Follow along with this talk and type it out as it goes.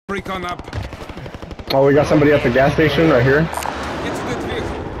Recon up. Oh, we got somebody at the gas station right here. Get to that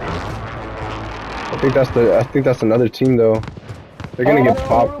vehicle. I think that's another team though. They're gonna get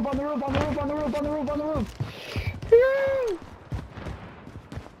popped. On the roof.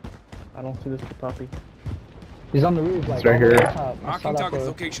 I don't see this puppy. He's on the roof, like right here. Marking target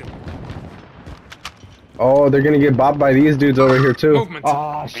location. Oh, they're gonna get bopped by these dudes over here too. Movement.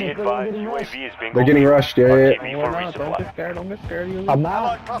 Oh shit, They're getting rushed, yeah. Don't get scared, you. I'm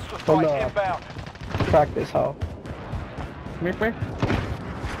not. Hold up. Track this hoe. Come here.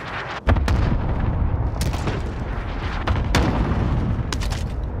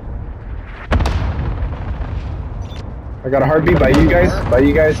 I got a heartbeat by you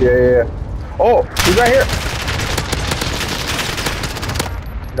guys. Yeah. Oh, he's right here.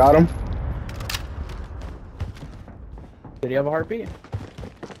 Got him. Did he have a heartbeat?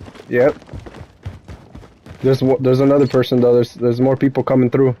 Yep. There's another person though. There's more people coming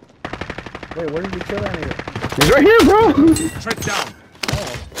through. Wait, where did you kill that nigga? He's right here, bro. Tread down.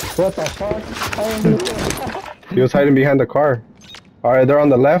 Oh. What the fuck? He was hiding behind the car. All right, they're on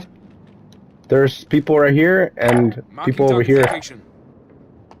the left. There's people right here and Marking people over target here. location.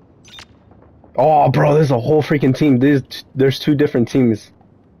 Oh, bro, there's a whole freaking team. There's two different teams.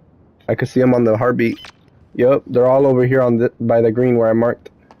 I could see them on the heartbeat. Yep, they're all over here on by the green where I marked.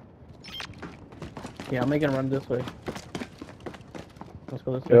 Yeah, I'm making a run this way. Let's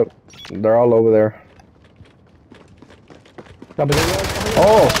go this way. Yep, they're all over there.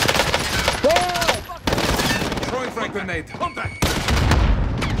 Oh! Throwing frag grenade. Contact.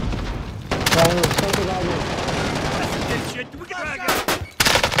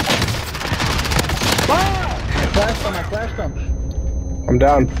 I flashed him. I'm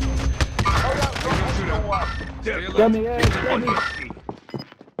down. Get me.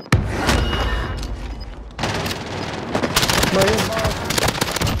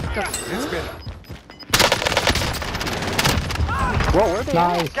 Whoa, where's the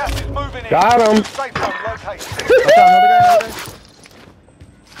Nice. Gas is moving in. Got him. Safe zone located.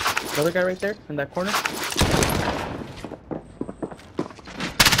 Another guy right there in that corner.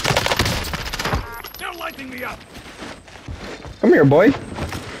 They're lighting me up. Come here, boy.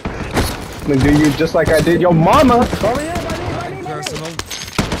 I'm gonna do you just like I did your mama. Personal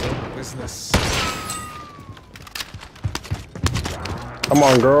business. Come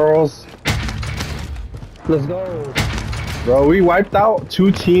on, girls. Let's go. Bro, we wiped out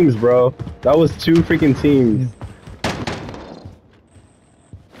 2 teams, bro. That was 2 freaking teams.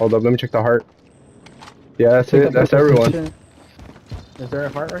 Hold up, let me check the heart. Yeah, that's it. That's everyone. Is there a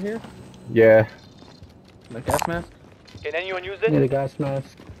heart right here? Yeah. The gas mask? Can anyone use Need a it? gas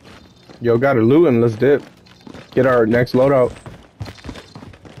mask. Yo, got a loot and let's dip. Get our next loadout.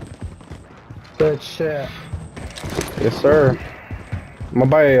 Good shit. Yes, sir. I'm gonna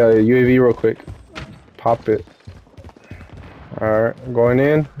buy a UAV real quick. Pop it. Alright, going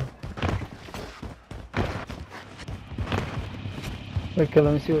in. Okay,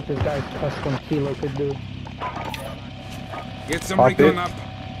 let me see what this guy's custom kilo could do. Get some Pop recon it. up.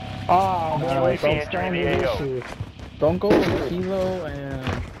 Ah, man, UAV don't entering stand the the AO. issue. Don't go with Kilo and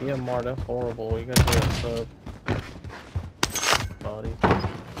EMR, that's horrible. You gotta do a sub. Body.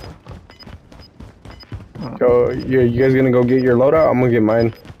 Yo, you guys gonna go get your loadout? I'm gonna get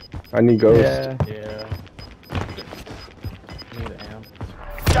mine. I need ghost. Yeah. Yeah. Need an amp.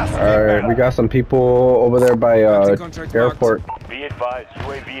 Gas is Alright, inbound. we got some people over there by Anti-contract airport. Be advised,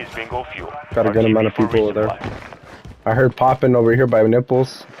 UAV is bingo fuel. Got a good amount of people over there. I heard popping over here by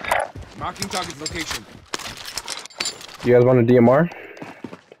nipples. Marking target location. You guys want a DMR?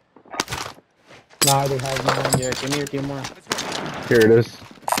 Nah, they have none. Yeah, give me your DMR. Here it is.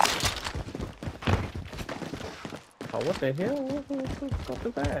 Oh, what the hell? What the fuck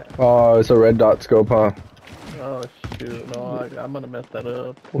is that? Oh, it's a red dot scope, huh? Oh, shoot. No, I'm gonna mess that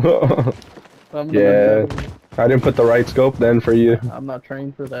up. Yeah. I didn't put the right scope then for you. I'm not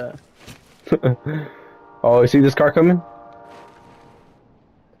trained for that. Oh, you see this car coming?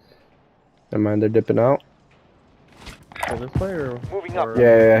 Never mind, they're dipping out. Oh, this way or? Moving up.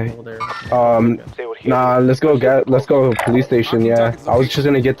 Yeah. Over there. They would hear Nah, let's go police station, yeah. I was just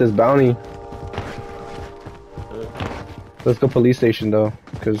gonna get this bounty. Let's go police station though,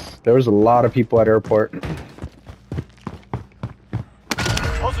 because there was a lot of people at airport.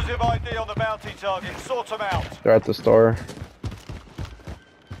 Positive ID on the bounty target. Sort them out. They're at the store.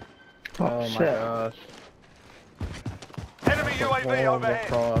 Oh my shit. gosh. Enemy UAV overhead.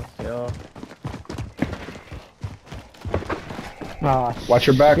 Cross, yeah. Ah, Watch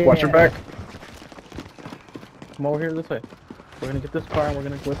your back, watch your back. Come over here this way. We're gonna get this car and we're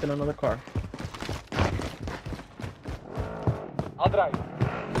gonna whip in another car. I'll drive.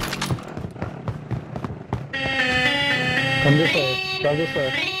 Come this way. Jump this way.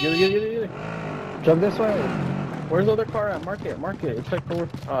 Jump this way. Where's the other car at? Mark it. It's like the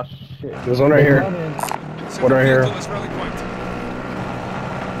oh shit. There's one right here. One right here. Vehicle is rally point.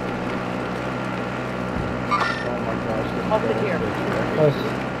 Oh my gosh. Hold it here.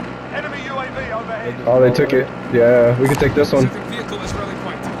 Enemy UAV overhead. Oh, they took it. Yeah, we can take this one. Specific vehicle is rally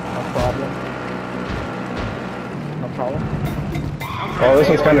point. No problem. No problem. Oh, this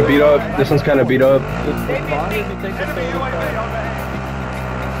one's kind of beat up. This one's kind of beat up. As long as you take the Enemy other UAV car. overhead.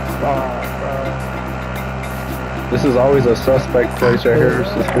 This is always a suspect place right here.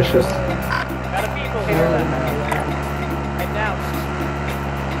 Suspicious. Got a vehicle here. Head down.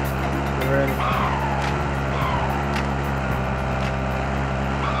 We're ready.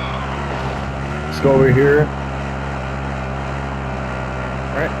 Let's go over here.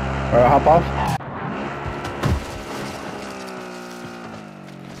 Alright. Alright, hop off.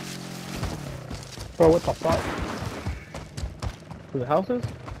 Bro, what the fuck? To the houses?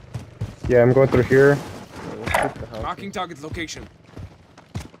 Yeah, I'm going through here. Yeah, we'll skip the house. Marking target location.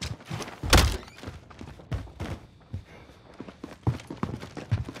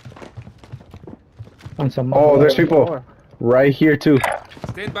 On some Oh, there's people right here too.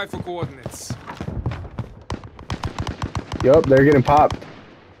 Stand by for coordinates. Yup, they're getting popped.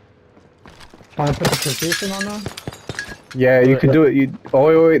 Want to put the position on them? Yeah, you can do it. You.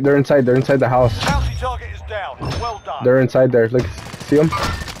 Oh wait, they're inside. They're inside the house. Bounty target is down. Well done. They're inside there. Look, see them?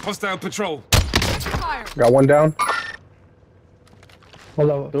 Hostile patrol. Got one down. Hold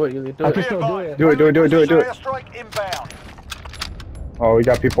on. Do it, Yuli. Do I it. can still do it. Do it. Airstrike inbound. Oh, we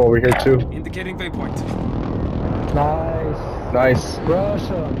got people over here too. Indicating waypoint. Nice. Nice.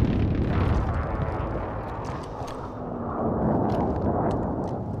 Russia.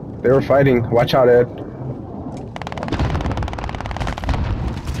 They were fighting. Watch out, Ed.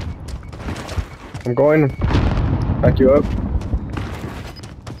 I'm going. Back you up.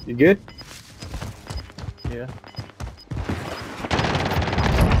 You good? Yeah.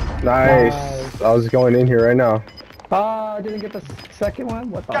 Nice. Nice. I was going in here right now. Ah, I didn't get the second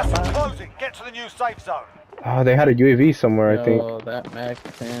one. What the Gas is fuck? closing. Get to the new safe zone. Oh, they had a UAV somewhere, I think. Oh, that Mac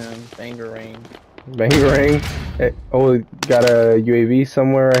 10 Bangarang. Bangarang. Oh, got a UAV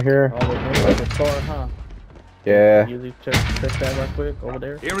somewhere right here. Oh, they're in the store, huh? Yeah. Yuli, check that real quick over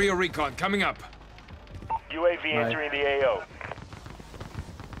there. Area recon coming up. UAV entering the AO.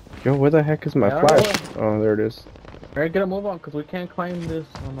 Yo, where the heck is my Yeah, I don't flash? Oh, there it is. Alright, get a move on, because we can't climb this.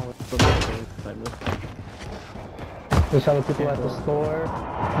 Oh no, it's the next place. There's other people at the store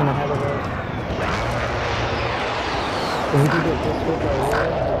and ahead of us. If we can get this foot right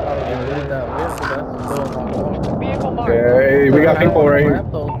Yeah, here, leave that way, so that's still not going. Vehicle marked. Okay, we got people right here.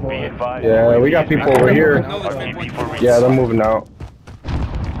 Grab those boys. Yeah, we got people over here. Acknowledge waypoint. Yeah, they're moving out.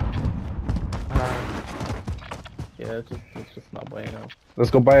 Yeah, it's just not bueno.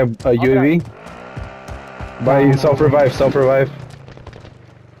 Let's go buy a UAV. Buy self-revive, self-revive.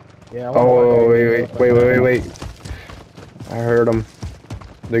 Yeah. I Oh, wanna wait. I heard them.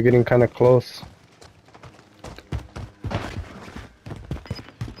 They're getting kind of close.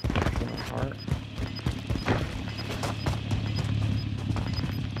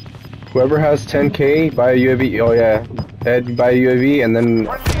 Whoever has 10K, buy a UAV. Oh yeah, Ed, you buy a UAV and then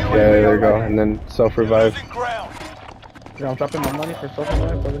yeah, there you go, and then self-revive. Losing ground. Yeah, I'm dropping my money for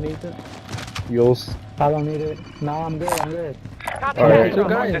self-revive, whoever needs it. Yules. I don't need it. No, I'm good. Copy Alright. that. Two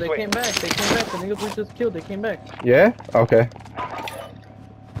guys, they came back. The niggas we just killed, they came back. Yeah? Okay.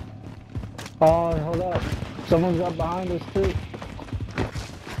 Oh, hold up. Someone's up behind us too.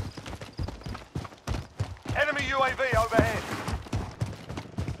 Enemy UAV overhead.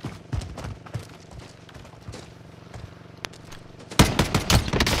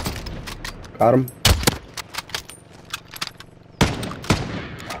 Got him.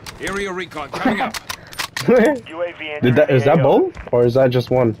 Area recon coming up. UAV Did that? Is that both, or is that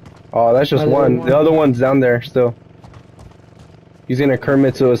just one? Oh, that's just one. The other one's down there still. He's gonna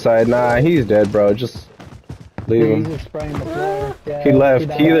commit suicide. Nah, he's dead, bro. Just leave He's him. just spraying the floor. Yeah, He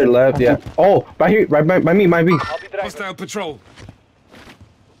left. He either left. Yeah. Oh, by here, right by me, by me. Hostile patrol.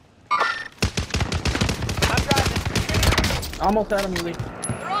 Almost had him, Yuli.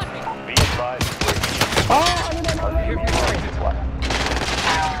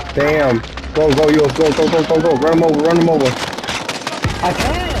 Damn. Go, Yules. Go. Run him over. I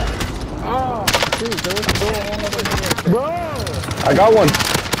can't. Oh, dude, there was still one over here. Bro. I got one.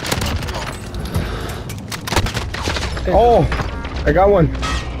 Oh, I got one.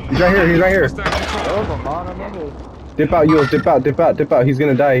 He's right here. Hostile patrol. There was a lot of niggas. Dip out, Yules. Dip out. He's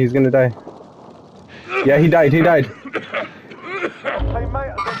gonna die. Yeah, he died.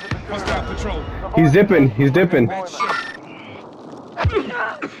 Hostile patrol. He's dipping. Bad shit.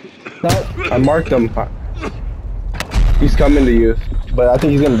 I marked him. He's coming to you, but I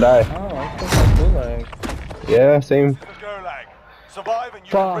think he's gonna die. Oh, I think I feel like. Yeah, same. The Gulag. Survive and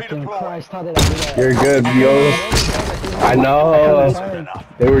you can Fucking redeploy. Christ, how did I do that? You're good, yo. I know.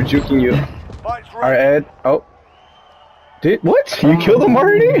 They were juking you. Fight's Alright, ready. Ed. Oh. What? You killed him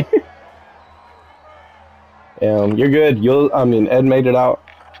already? You're good. Ed made it out.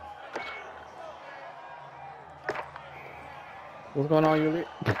 What's going on, Yuli?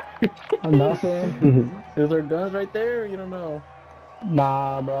 Nothing. Is there guns right there? You don't know.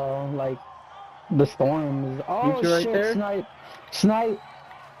 Nah, bro. Like, the storm is. Oh, You right shit. there? Snipe. Snipe.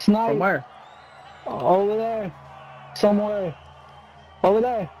 Snipe. From where? Over there. Somewhere. Over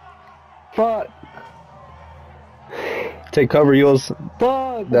there. Fuck. Take cover, Yules.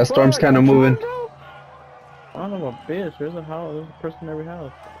 Fuck. That storm's fuck, kinda I'm moving. trying, bro. I don't know about bitch. There's a house. There's a person in every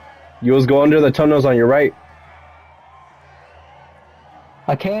house. Yules, go under the tunnels on your right.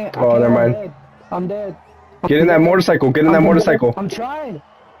 I can't. Oh, never mind. I'm dead. I'm dead. Get in that motorcycle. Get in that I'm motorcycle. I'm trying.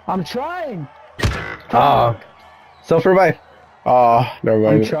 I'm trying. Ah. Self-revive. Ah, never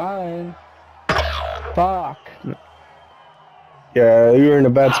I'm mind. trying. Fuck. Yeah, you were in a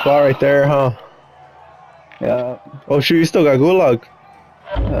bad spot right there, huh? Yeah. Oh, shoot, you still got gulag.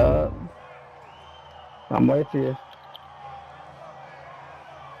 I'm with you.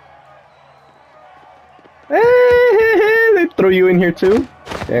 They threw you in here too?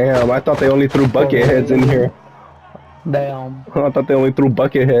 Damn, I thought they only threw bucket heads in here. Damn. I thought they only threw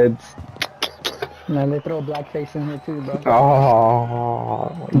bucket heads. Man, they throw a blackface in here too, bro.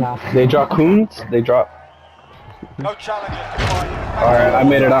 Oh. Nah. They drop coons? They drop. No challenges to fight. Alright, I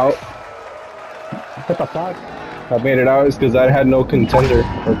made it out. What the fuck? I made it out is because I had no contender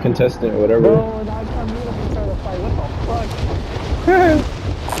or contestant or whatever. Bro, now I'm meeting up and trying to fight. What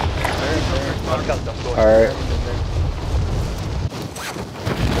the fuck? Alright.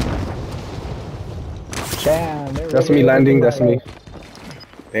 Damn. That's me landing, that's me.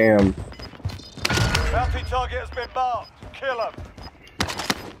 Damn. Bounty target has been marked. Kill him.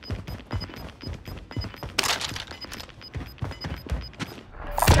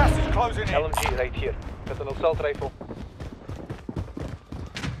 Gas is closing in. LMG right here. Got an assault rifle.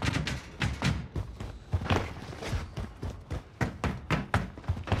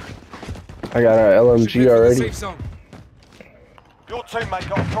 I got an LMG already. Safe zone. Your teammate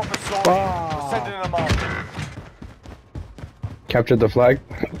got a proper sword. Ah. We're sending them up. Captured the flag.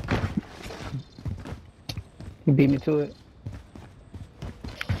 You beat me to it.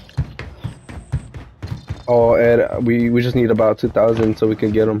 Oh, Ed, we just need about 2,000 so we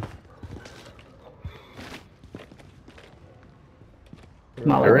can get them.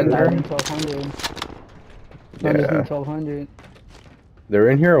 Not They're in there? 1,200. I just Yeah. need 1,200. They're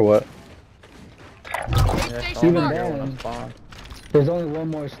in here or what? Yeah, Even spawn. then. Spawn. There's only one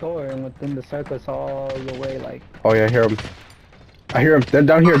more store, and within the circle, it's all the way, like. Oh yeah, I hear them. I hear them. They're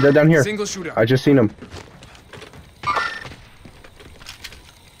down here. They're down here. Single shooter. I just seen them.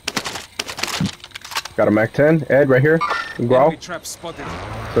 Got a Mac 10. Ed, right here. Growl. Enemy trap spotted.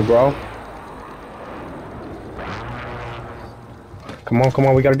 The growl. Come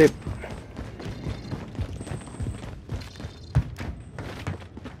on, we gotta dip.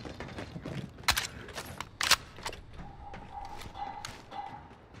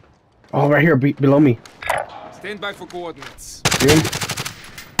 Oh, right here, below me. Stand by for coordinates. See him? Enemy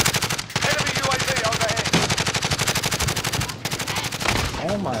UAV overhead.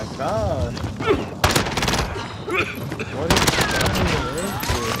 Oh my god. What is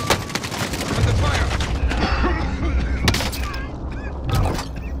Under fire.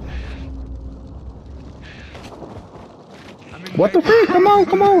 I'm in What the bed. freak? Come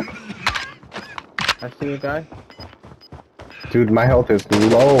on. I see a guy. Dude, my health is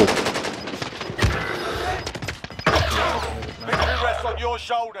low. Victory rests on your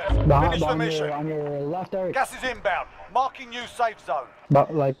shoulders. Behind, Finish the mission. on your left, Eric. Gas is inbound. Marking new safe zone.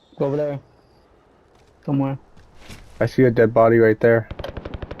 But, like, over there. Somewhere. I see a dead body right there.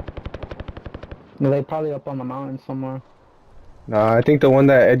 No, they probably up on the mountain somewhere. Nah, I think the one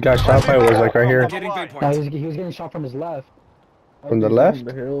that Ed got shot by was like right here. Getting Away. waypoint. No, he was getting shot from his left. From the left?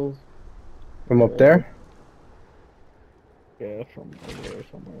 The hills. From up there? Yeah, from over there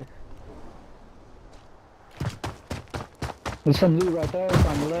somewhere. There's some loot right there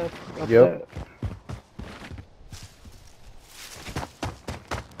on the left. Up Yep. there.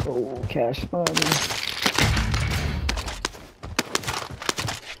 Oh, cash money.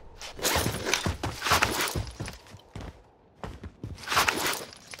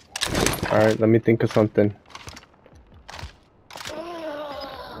 Alright, let me think of something.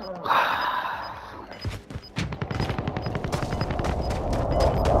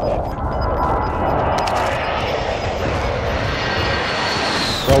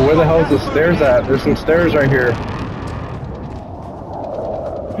 Where the hell is the stairs at? There's some stairs right here.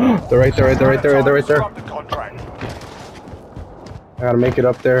 They're right there, right there, right there, they're right there. Scrub the contract. I gotta make it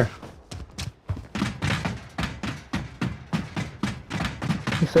up there.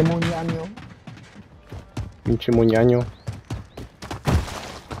 Ese muñaño. Pinche muñaño.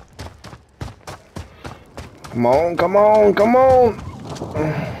 Come on, come on, come on!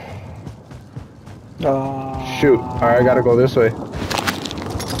 Shoot, alright, I gotta go this way.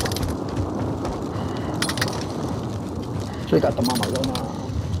 Check out the mama,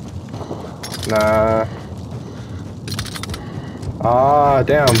 Nah. Ah,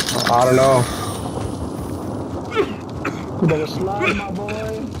 damn. I don't know. You better slide, my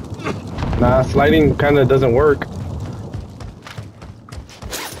boy. Nah, sliding kinda doesn't work.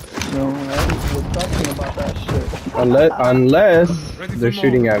 No, we're talking about that shit. Unless Ready for they're more.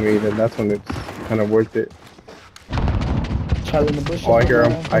 shooting at me, then that's when it's kinda worth it. Charlie in the bushes. Oh, I hear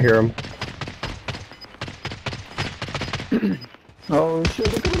him. I hear him. Oh shit,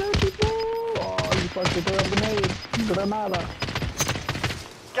 look at that people! Oh, you fucking throw a grenade. Granada.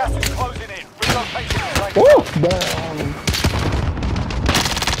 Gas is closing in. Relocation is taking Woo!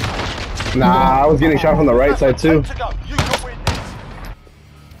 Damn. Nah, I was getting shot from the right side too. to go. You can win this.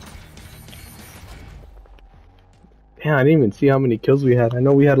 Damn, I didn't even see how many kills we had. I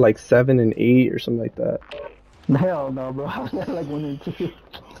know we had like 7 and 8 or something like that. Hell no, bro. I had like 1 and 2.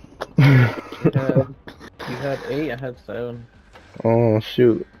 You had 8, I had 7. Oh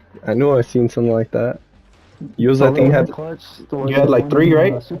shoot! I knew I seen something like that. You was, I think you had like 3,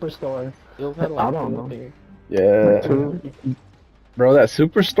 right? Superstore. You had I like don't 2 know. there. Yeah. 2. Bro, that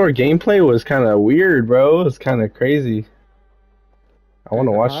Superstore gameplay was kind of weird, bro. It was kind of crazy. I want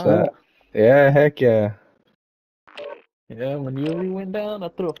to watch that. Yeah, heck yeah. Yeah, when you went down, I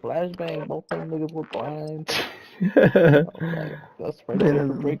threw a flashbang. Both them niggas were blind. I was like, that's right there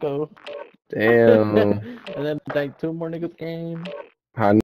for Draco. Damn. And then like 2 more niggas came. I